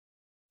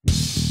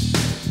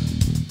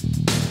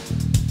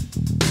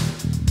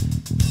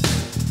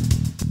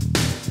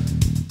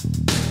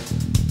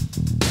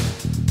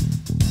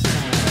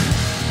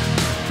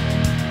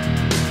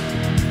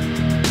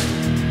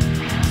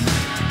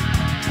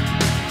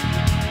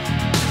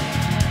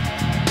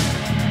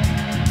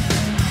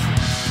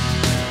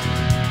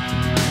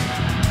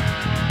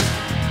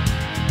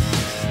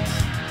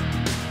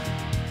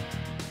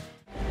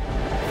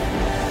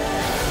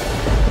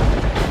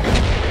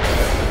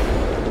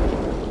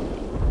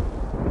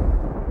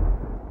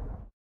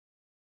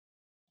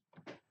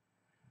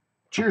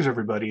Cheers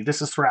everybody,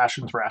 this is Thrash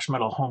and Thrash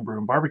Metal Homebrew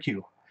and Barbecue.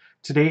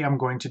 Today I'm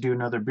going to do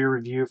another beer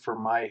review for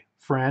my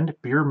friend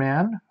Beer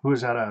Man, who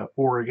is out of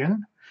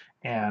Oregon,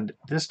 and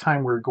this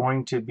time we're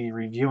going to be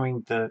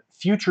reviewing the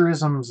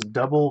Futureisms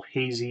Double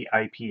Hazy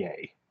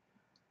IPA.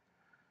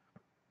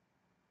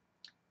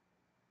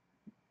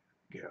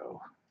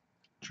 Go.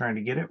 Trying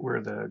to get it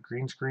where the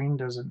green screen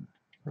doesn't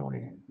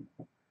really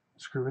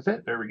screw with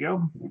it. There we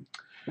go.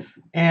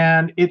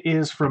 And it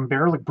is from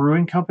Barrelick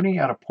Brewing Company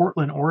out of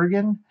Portland,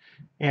 Oregon,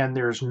 and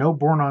there's no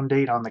born on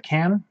date on the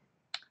can.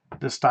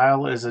 The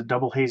style is a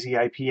double hazy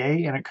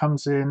IPA, and it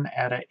comes in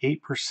at an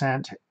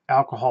 8%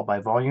 alcohol by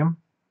volume.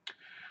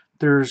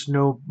 There's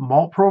no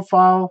malt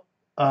profile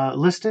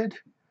listed,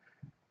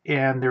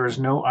 and there is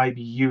no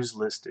IBUs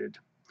listed.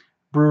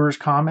 Brewers'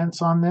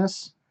 comments on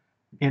this: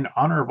 in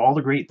honor of all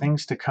the great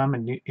things to come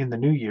in the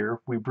new year,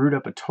 we brewed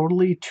up a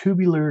totally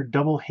tubular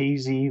double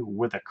hazy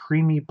with a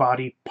creamy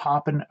body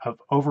poppin' of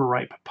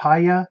overripe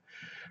papaya,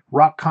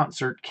 rock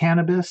concert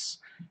cannabis,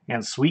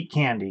 and sweet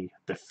candy.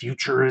 The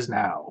future is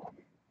now.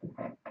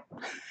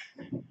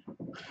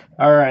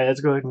 All right, let's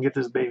go ahead and get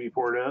this baby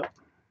poured up.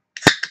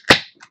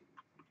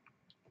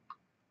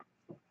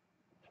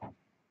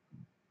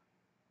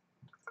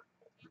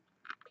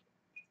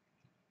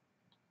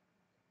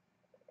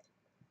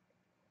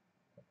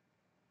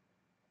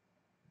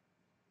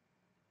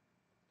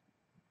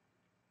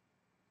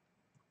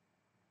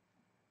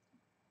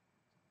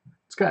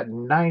 It's got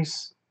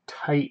nice,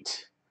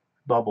 tight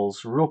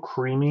bubbles, real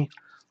creamy.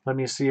 Let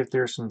me see if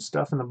there's some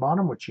stuff in the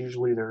bottom, which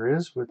usually there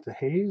is with the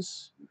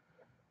haze.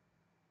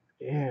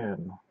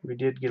 And we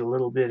did get a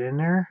little bit in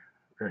there.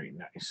 Very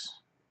nice.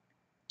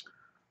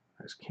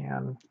 Nice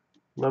can.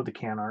 Love the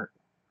can art.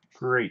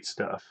 Great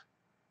stuff.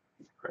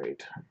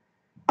 Great.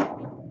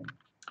 All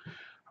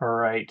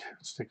right,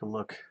 let's take a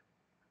look.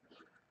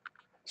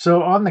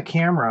 So on the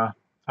camera,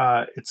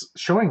 it's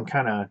showing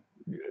kind of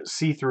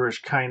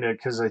see-throughish, kind of,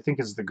 because I think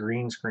it's the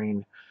green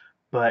screen,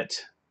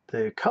 but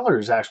the color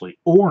is actually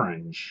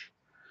orange.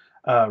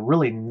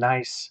 Really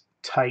nice,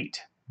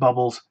 tight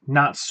bubbles,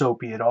 not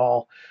soapy at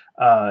all.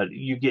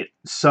 You get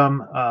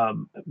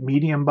some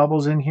medium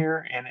bubbles in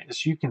here, and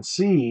as you can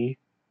see,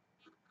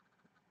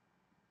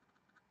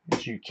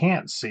 as you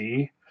can't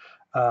see,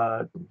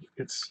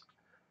 it's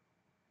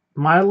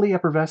mildly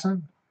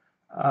effervescent.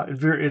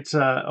 It's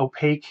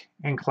opaque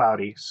and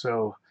cloudy.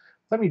 So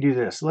let me do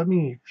this. Let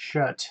me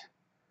shut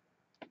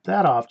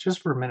that off just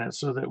for a minute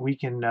so that we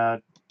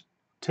can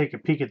take a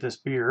peek at this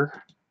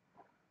beer.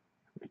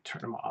 Let me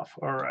turn them off.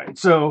 All right.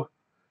 So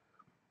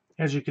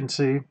as you can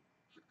see,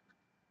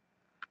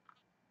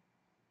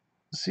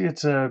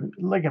 it's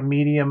like a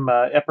medium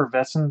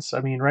effervescence.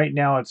 I mean, right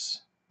now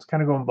it's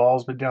kind of going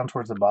balls, but down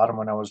towards the bottom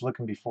when I was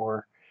looking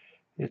before,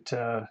 it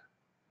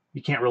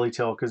you can't really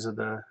tell because of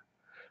the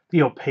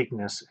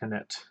opaqueness in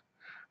it.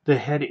 The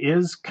head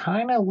is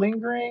kind of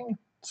lingering,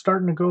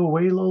 starting to go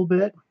away a little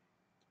bit.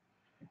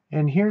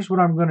 And here's what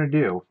I'm going to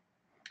do.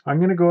 I'm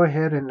going to go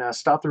ahead and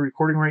stop the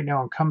recording right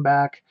now and come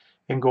back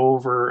and go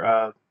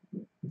over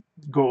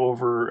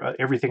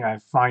everything I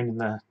find in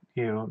the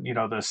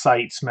the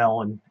sight,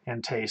 smell,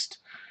 and taste,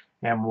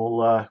 and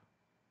we'll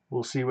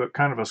see what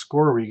kind of a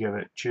score we give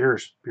it.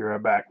 Cheers. Be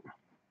right back.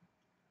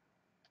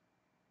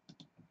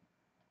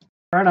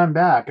 All right, I'm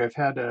back. I've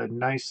had a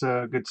nice,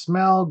 good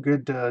smell,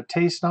 good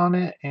taste on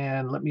it,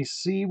 and let me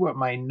see what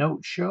my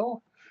notes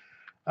show.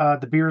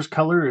 The beer's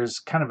color is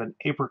kind of an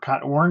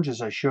apricot orange,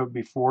 as I showed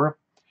before.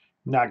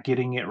 Not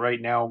getting it right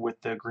now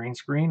with the green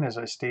screen, as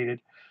I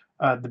stated.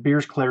 The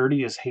beer's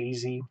clarity is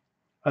hazy.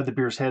 The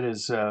beer's head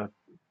is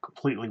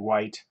completely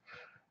white,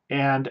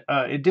 and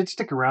it did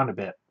stick around a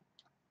bit.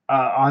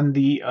 On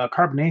the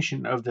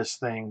carbonation of this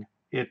thing,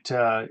 it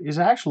is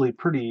actually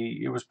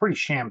it was pretty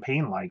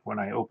champagne-like when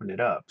I opened it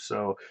up.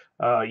 So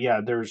yeah,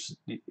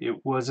 it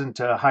wasn't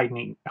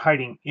hiding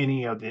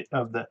any of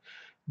the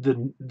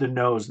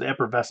nose. The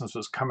effervescence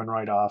was coming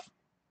right off.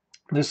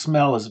 This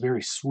smell is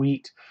very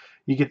sweet.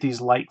 You get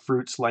these light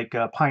fruits like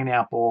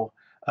pineapple,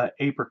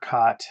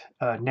 apricot,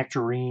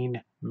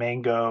 nectarine,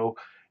 mango.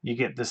 You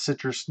get the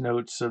citrus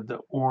notes of the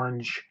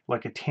orange,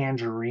 like a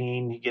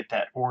tangerine. You get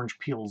that orange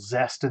peel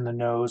zest in the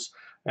nose,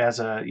 as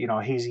a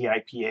hazy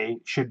IPA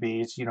should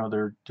be. It's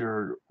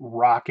they're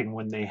rocking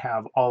when they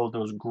have all of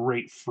those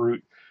great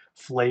fruit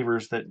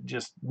flavors that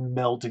just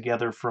meld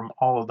together from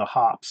all of the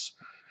hops.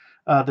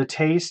 The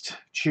taste,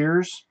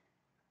 cheers.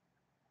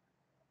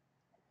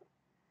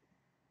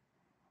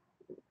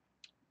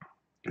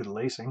 Good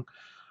lacing.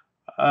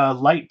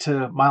 Light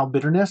to mild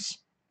bitterness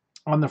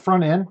on the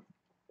front end,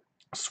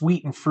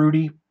 sweet and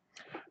fruity.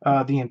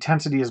 The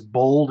intensity is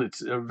bold.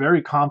 It's a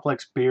very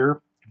complex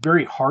beer,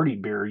 very hearty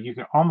beer. You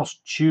can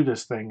almost chew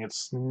this thing.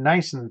 It's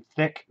nice and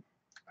thick,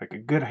 like a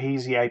good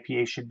hazy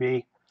IPA should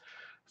be,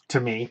 to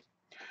me.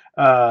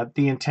 The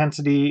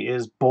intensity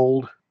is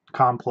bold,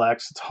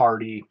 complex. It's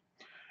hearty,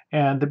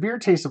 and the beer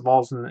taste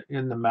evolves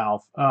in the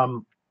mouth.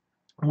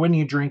 When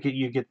you drink it,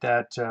 you get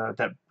that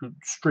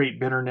straight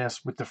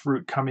bitterness with the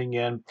fruit coming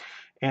in,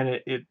 and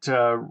it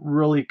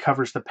really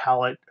covers the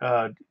palate.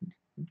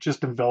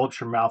 just envelops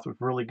your mouth with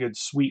really good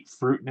sweet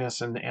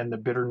fruitness and the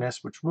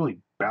bitterness, which really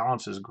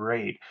balances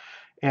great.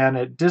 And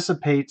it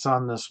dissipates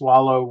on the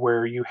swallow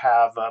where you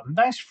have a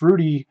nice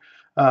fruity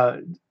uh,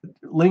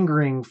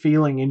 lingering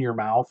feeling in your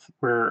mouth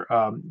where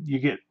you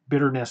get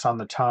bitterness on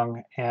the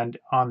tongue and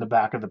on the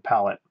back of the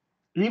palate.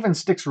 It even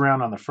sticks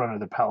around on the front of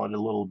the palate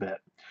a little bit.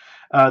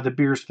 The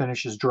beer's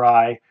finish is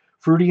dry,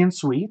 fruity, and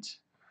sweet,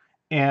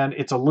 and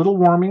it's a little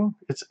warming.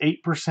 It's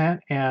 8%,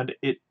 and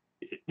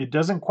it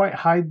doesn't quite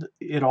hide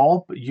it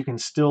all, but you can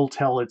still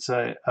tell it's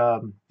a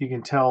you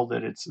can tell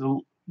that it's a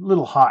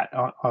little hot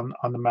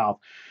on the mouth.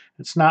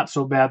 It's not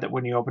so bad that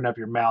when you open up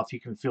your mouth, you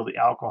can feel the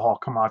alcohol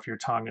come off your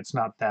tongue. It's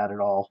not that at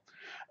all.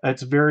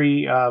 It's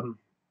very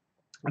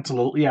it's a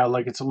little, yeah,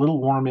 like it's a little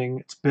warming.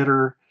 It's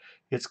bitter,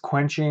 it's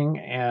quenching,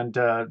 and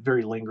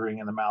very lingering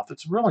in the mouth.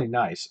 It's really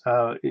nice.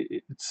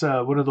 It's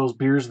one of those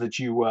beers that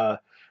you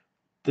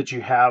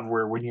have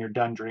where when you're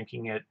done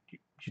drinking it,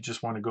 you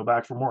just want to go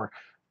back for more.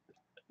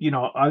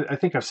 I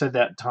think I've said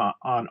that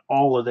on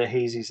all of the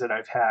hazies that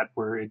I've had,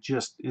 where it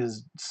just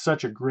is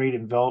such a great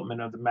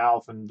envelopment of the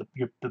mouth and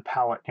the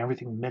palate and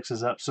everything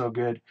mixes up so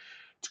good.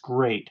 It's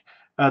great.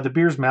 The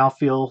beer's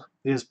mouthfeel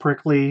is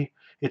prickly.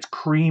 It's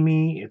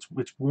creamy. It's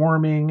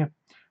warming.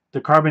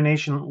 The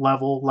carbonation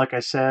level, like I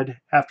said,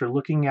 after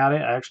looking at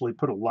it, I actually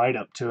put a light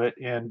up to it,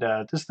 and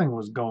this thing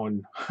was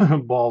going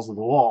balls to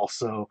the wall.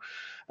 So,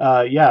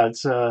 yeah,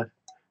 it's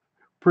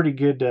pretty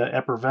good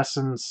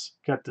effervescence.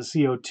 Got the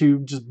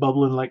CO2 just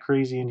bubbling like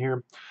crazy in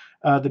here.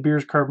 The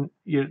beer's carbon,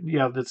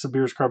 yeah, that's the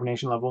beer's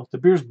carbonation level. The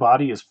beer's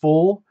body is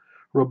full,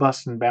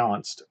 robust, and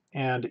balanced.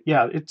 And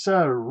yeah, it's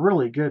a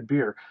really good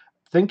beer.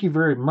 Thank you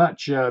very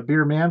much,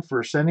 Beer Man,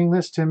 for sending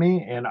this to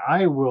me, and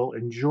I will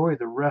enjoy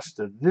the rest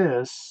of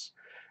this.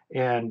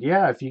 And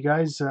yeah, if you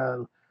guys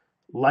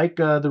like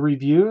the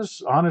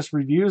reviews, honest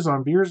reviews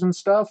on beers and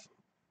stuff,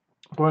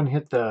 go ahead and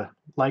hit the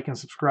like and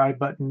subscribe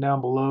button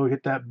down below.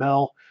 Hit that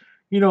bell.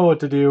 You know what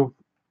to do.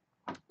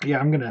 Yeah,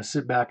 I'm going to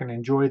sit back and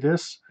enjoy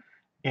this.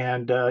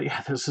 And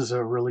yeah, this is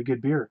a really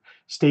good beer.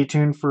 Stay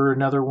tuned for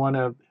another one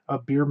of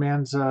Beer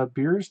Man's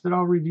beers that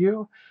I'll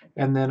review.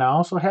 And then I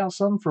also have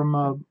some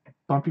from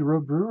Bumpy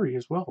Road Brewery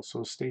as well.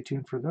 So stay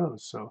tuned for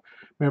those. So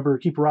remember,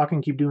 keep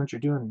rocking, keep doing what you're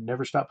doing.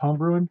 Never stop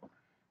homebrewing.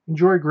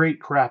 Enjoy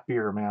great craft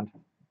beer, man.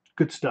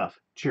 Good stuff.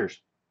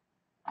 Cheers.